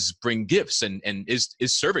does bring gifts and is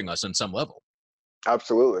serving us on some level.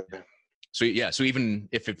 Absolutely. So even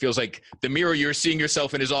if it feels like the mirror you're seeing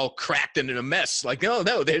yourself in is all cracked and in a mess, like, no,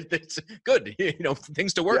 it's good.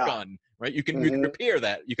 Things to work on, right? You can repair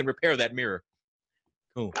that. You can repair that mirror.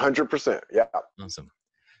 Cool. 100%. Yeah. Awesome.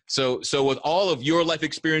 So with all of your life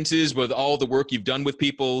experiences, with all the work you've done with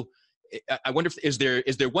people, I wonder if is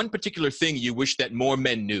there one particular thing you wish that more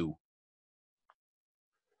men knew?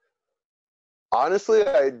 Honestly,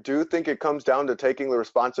 I do think it comes down to taking the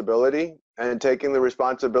responsibility, and taking the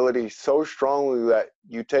responsibility so strongly that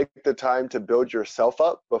you take the time to build yourself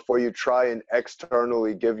up before you try and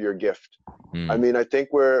externally give your gift. I mean, I think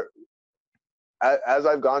as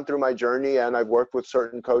I've gone through my journey and I've worked with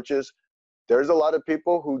certain coaches, there's a lot of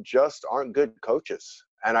people who just aren't good coaches.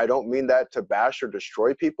 And I don't mean that to bash or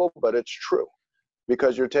destroy people, but it's true.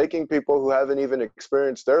 Because you're taking people who haven't even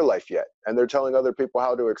experienced their life yet, and they're telling other people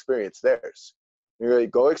how to experience theirs. You're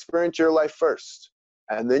like, go experience your life first.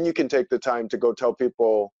 And then you can take the time to go tell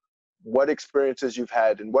people what experiences you've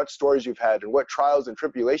had and what stories you've had and what trials and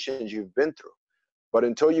tribulations you've been through. But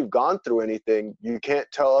until you've gone through anything, you can't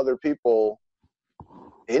tell other people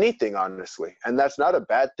anything, honestly. And that's not a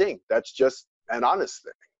bad thing. That's just an honest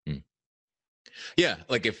thing. Yeah.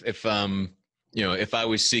 Like if I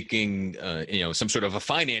was seeking, some sort of a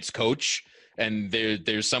finance coach, and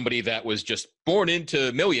there's somebody that was just born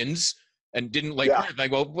into millions and didn't like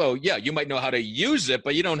well, yeah, you might know how to use it,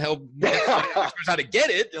 but you don't help how to get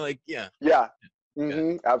it. Like,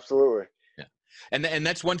 absolutely. Yeah. And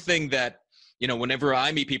that's one thing that, whenever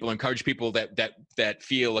I meet people, encourage people that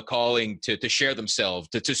feel a calling to share themselves,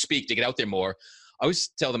 to speak, to get out there more, I always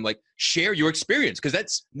tell them, like, share your experience,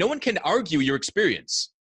 because no one can argue your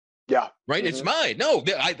experience. Yeah. Right. It's mine. No,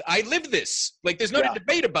 I lived this. Like, there's no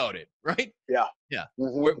debate about it. Right. Yeah. Yeah.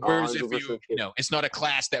 Whereas if it's not a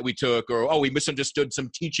class that we took, or, we misunderstood some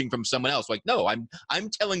teaching from someone else. Like, no, I'm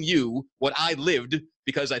telling you what I lived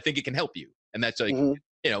because I think it can help you. And that's like,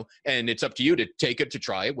 and it's up to you to take it, to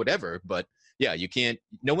try it, whatever. But yeah,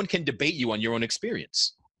 no one can debate you on your own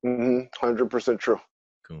experience. 100% true.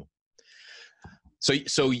 Cool.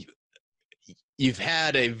 So you've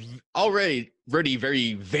had a already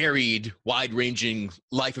very varied, wide-ranging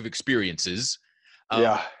life of experiences.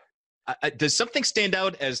 Does something stand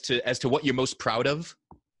out as to what you're most proud of?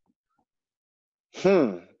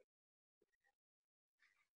 Man,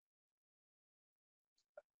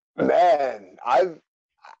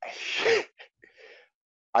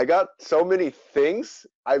 I got so many things.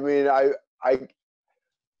 I mean,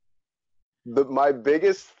 my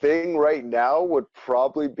biggest thing right now would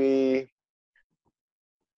probably be,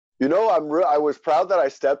 I was proud that I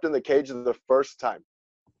stepped in the cage the first time.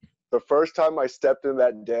 the first time I stepped in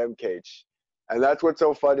that damn cage. And that's what's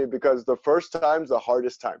so funny, because the first time's the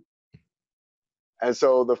hardest time. And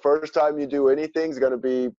so the first time you do anything is going to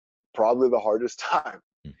be probably the hardest time.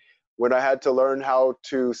 When I had to learn how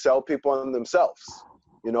to sell people on themselves,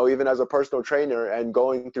 you know, even as a personal trainer, and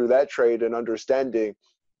going through that trade and understanding,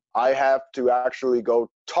 I have to actually go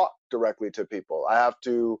talk directly to people. I have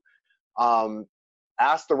to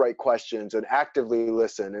ask the right questions and actively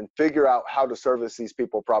listen and figure out how to service these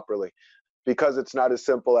people properly, because it's not as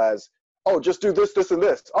simple as, oh, just do this, this, and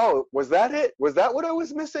this. Oh, was that it? Was that what I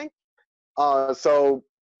was missing? So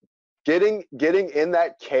getting in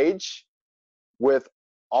that cage with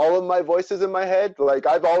all of my voices in my head, like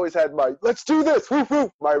I've always had my, let's do this, woof,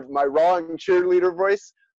 woof, my raw and cheerleader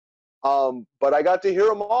voice. But I got to hear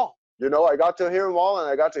them all, you know, I got to hear them all, and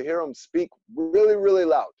I got to hear them speak really, really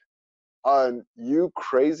loud. You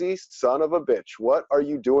crazy son of a bitch, what are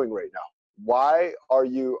you doing right now? Why are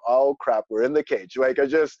you, oh crap, we're in the cage. Like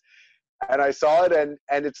and I saw it,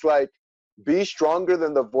 and it's like, be stronger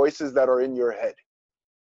than the voices that are in your head.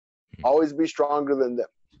 Always be stronger than them.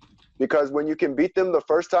 Because when you can beat them the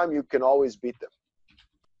first time, you can always beat them.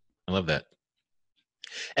 I love that.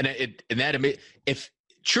 And if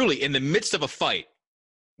truly in the midst of a fight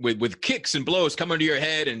with kicks and blows coming to your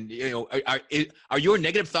head, and you know, are your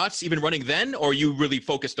negative thoughts even running then, or are you really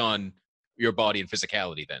focused on your body and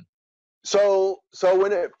physicality then? So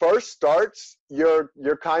when it first starts, you're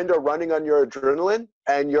kind of running on your adrenaline,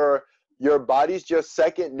 and your body's just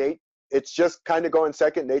it's just kind of going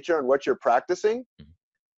second nature on what you're practicing.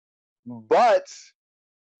 But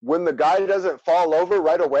when the guy doesn't fall over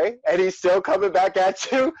right away and he's still coming back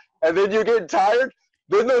at you, and then you get tired,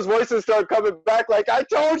 then those voices start coming back like, I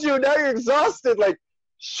told you, now you're exhausted. Like,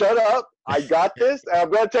 shut up, I got this, and I'm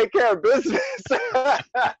going to take care of business.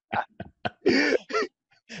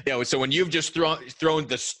 Yeah, so when you've just thrown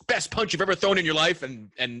the best punch you've ever thrown in your life, and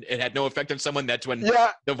it had no effect on someone, that's when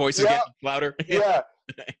the voices get louder. Yeah.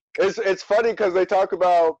 It's funny because they talk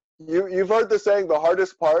about, you've heard the saying, the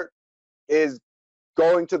hardest part is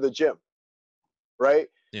going to the gym, right?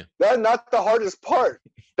 Yeah. That's not the hardest part.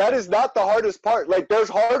 That is not the hardest part. Like, there's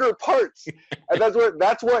harder parts. And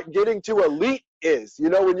that's what getting to elite is. You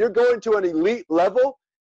know, when you're going to an elite level,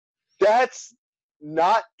 that's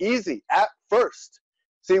not easy at first.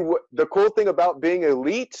 See, the cool thing about being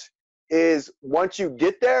elite is once you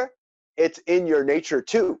get there, it's in your nature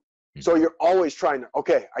too. So you're always trying to,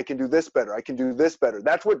 okay, I can do this better. I can do this better.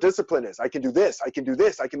 That's what discipline is. I can do this. I can do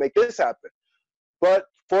this. I can make this happen. But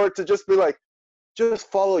for it to just be like, just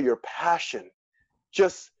follow your passion.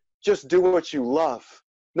 Just do what you love.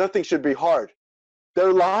 Nothing should be hard.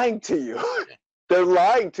 They're lying to you. They're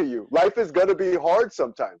lying to you. Life is going to be hard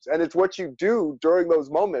sometimes. And it's what you do during those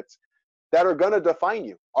moments that are going to define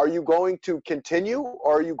you. Are you going to continue,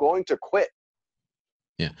 or are you going to quit?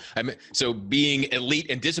 Yeah. I mean, so being elite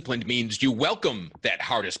and disciplined means you welcome that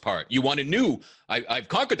hardest part. You want to know, I've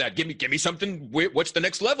conquered that. Give me something. What's the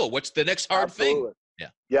next level? What's the next hard thing? Yeah.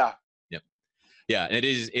 Yeah. Yep. Yeah. And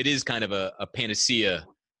it is kind of a panacea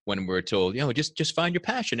when we're told, you know, just find your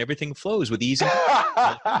passion. Everything flows with ease.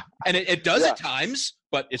 And it does at times,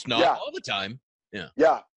 but it's not all the time. Yeah.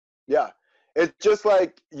 Yeah. Yeah. It's just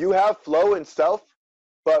like you have flow in self,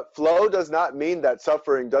 but flow does not mean that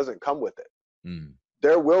suffering doesn't come with it. Mm.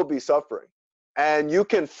 There will be suffering, and you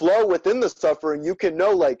can flow within the suffering. You can know,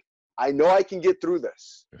 like, I know I can get through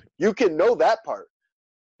this. Right. You can know that part,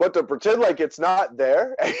 but to pretend like it's not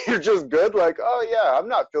there and you're just good, like, oh yeah, I'm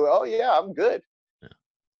not feeling, oh yeah, I'm good.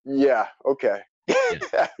 Yeah. Okay.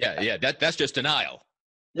 Yeah. That's just denial.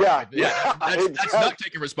 Yeah. That's not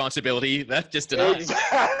taking responsibility. That's just denial.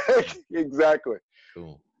 Exactly.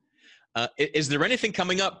 Cool. Is there anything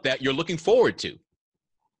coming up that you're looking forward to?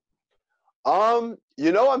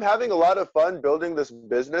 You know, I'm having a lot of fun building this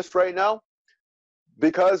business right now,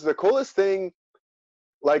 because the coolest thing,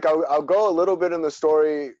 like I'll go a little bit in the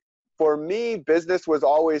story. For me, business was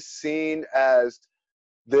always seen as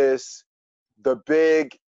the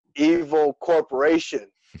big evil corporation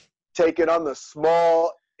taking on the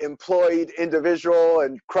small employed individual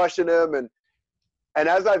and crushing him. And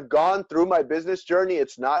as I've gone through my business journey,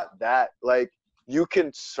 it's not that. Like, you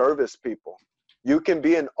can service people. You can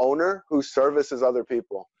be an owner who services other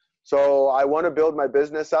people. So I want to build my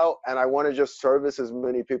business out, and I want to just service as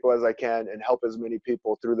many people as I can and help as many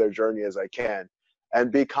people through their journey as I can,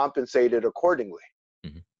 and be compensated accordingly.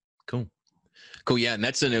 Mm-hmm. Cool. Yeah. And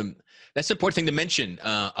that's an important thing to mention.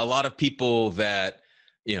 A lot of people that,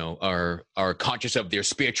 you know, are conscious of their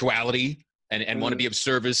spirituality and want to be of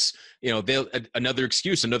service, you know, another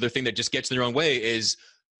excuse, another thing that just gets in their own way is,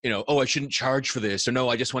 you know, oh, I shouldn't charge for this, or no,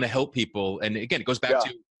 I just want to help people. And again, it goes back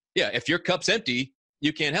to Yeah, if your cup's empty,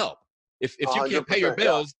 you can't help. If you can't pay your 100%,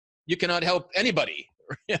 bills, you cannot help anybody.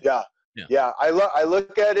 Yeah. Yeah. I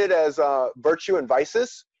look at it as virtue and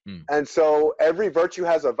vices. And so every virtue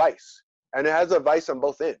has a vice, and it has a vice on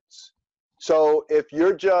both ends. So if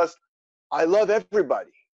you're just, I love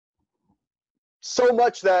everybody so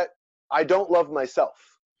much that I don't love myself,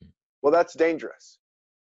 well, that's dangerous.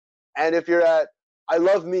 And if you're at, I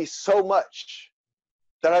love me so much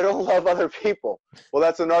that I don't love other people, well,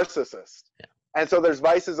 that's a narcissist. Yeah. And so there's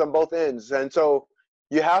vices on both ends. And so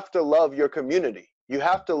you have to love your community. You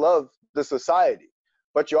have to love the society,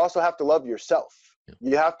 but you also have to love yourself.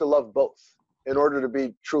 You have to love both in order to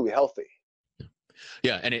be truly healthy.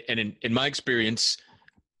 Yeah, and in my experience,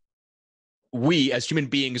 we as human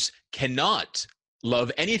beings cannot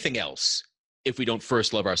love anything else if we don't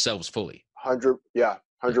first love ourselves fully. 100%.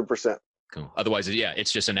 Cool. Otherwise,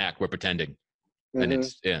 it's just an act. We're pretending, and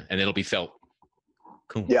and it'll be felt.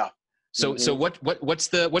 Cool. Yeah. So what's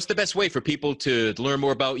the best way for people to learn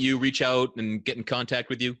more about you, reach out, and get in contact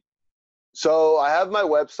with you? So I have my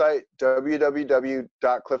website,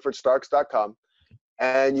 www.cliffordstarks.com.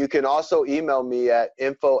 And you can also email me at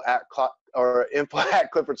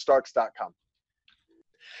info@cliffordstarks.com.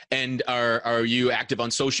 And are you active on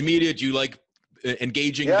social media? Do you like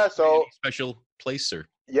engaging? Yeah. So any special place or?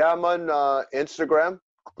 Yeah, I'm on Instagram,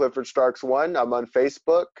 Clifford Starks 1. I'm on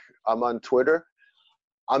Facebook. I'm on Twitter.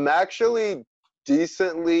 I'm actually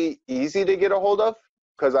decently easy to get a hold of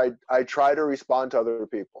because I try to respond to other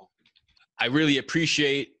people. I really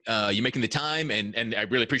appreciate you making the time, and I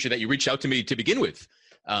really appreciate that you reached out to me to begin with.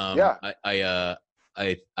 Yeah. I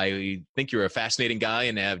think you're a fascinating guy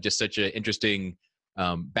and have just such an interesting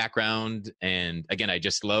background. And again, I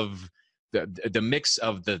just love the mix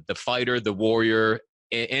of the fighter, the warrior,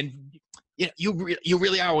 and you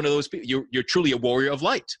really are one of those people. You're truly a warrior of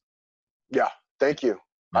light. Yeah. Thank you.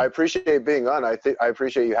 I appreciate being on. I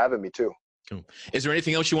appreciate you having me too. Cool. Is there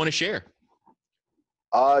anything else you want to share?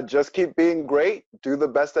 Just keep being great. Do the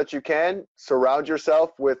best that you can. Surround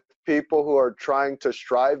yourself with people who are trying to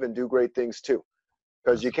strive and do great things too.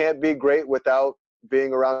 Because you can't be great without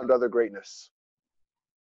being around other greatness.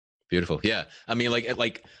 Beautiful. Yeah. I mean,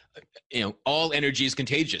 like all energy is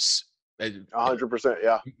contagious. 100%.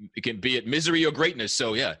 Yeah. It can be it misery or greatness.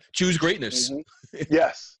 So yeah, choose greatness.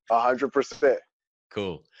 Yes. 100%.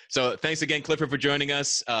 Cool. So thanks again, Clifford, for joining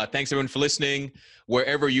us. Thanks everyone for listening.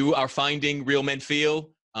 Wherever you are finding Real Men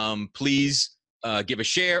Feel, please give a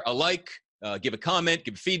share, a like, give a comment,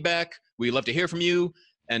 give feedback. We love to hear from you.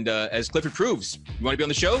 And as Clifford proves, you want to be on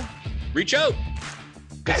the show? Reach out.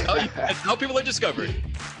 That's how people are discovered.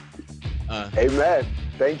 Amen.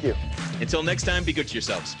 Thank you. Until next time, be good to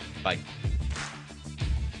yourselves. Bye.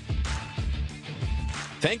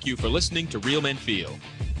 Thank you for listening to Real Men Feel.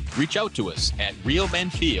 Reach out to us at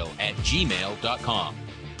realmenfeel@gmail.com.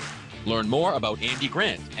 Learn more about Andy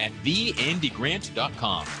Grant at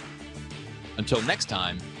theandygrant.com. Until next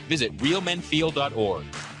time, visit realmenfeel.org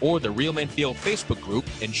or the Real Men Feel Facebook group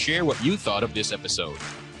and share what you thought of this episode.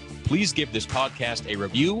 Please give this podcast a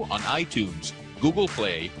review on iTunes, Google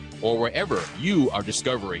Play, or wherever you are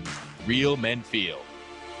discovering Real Men Feel.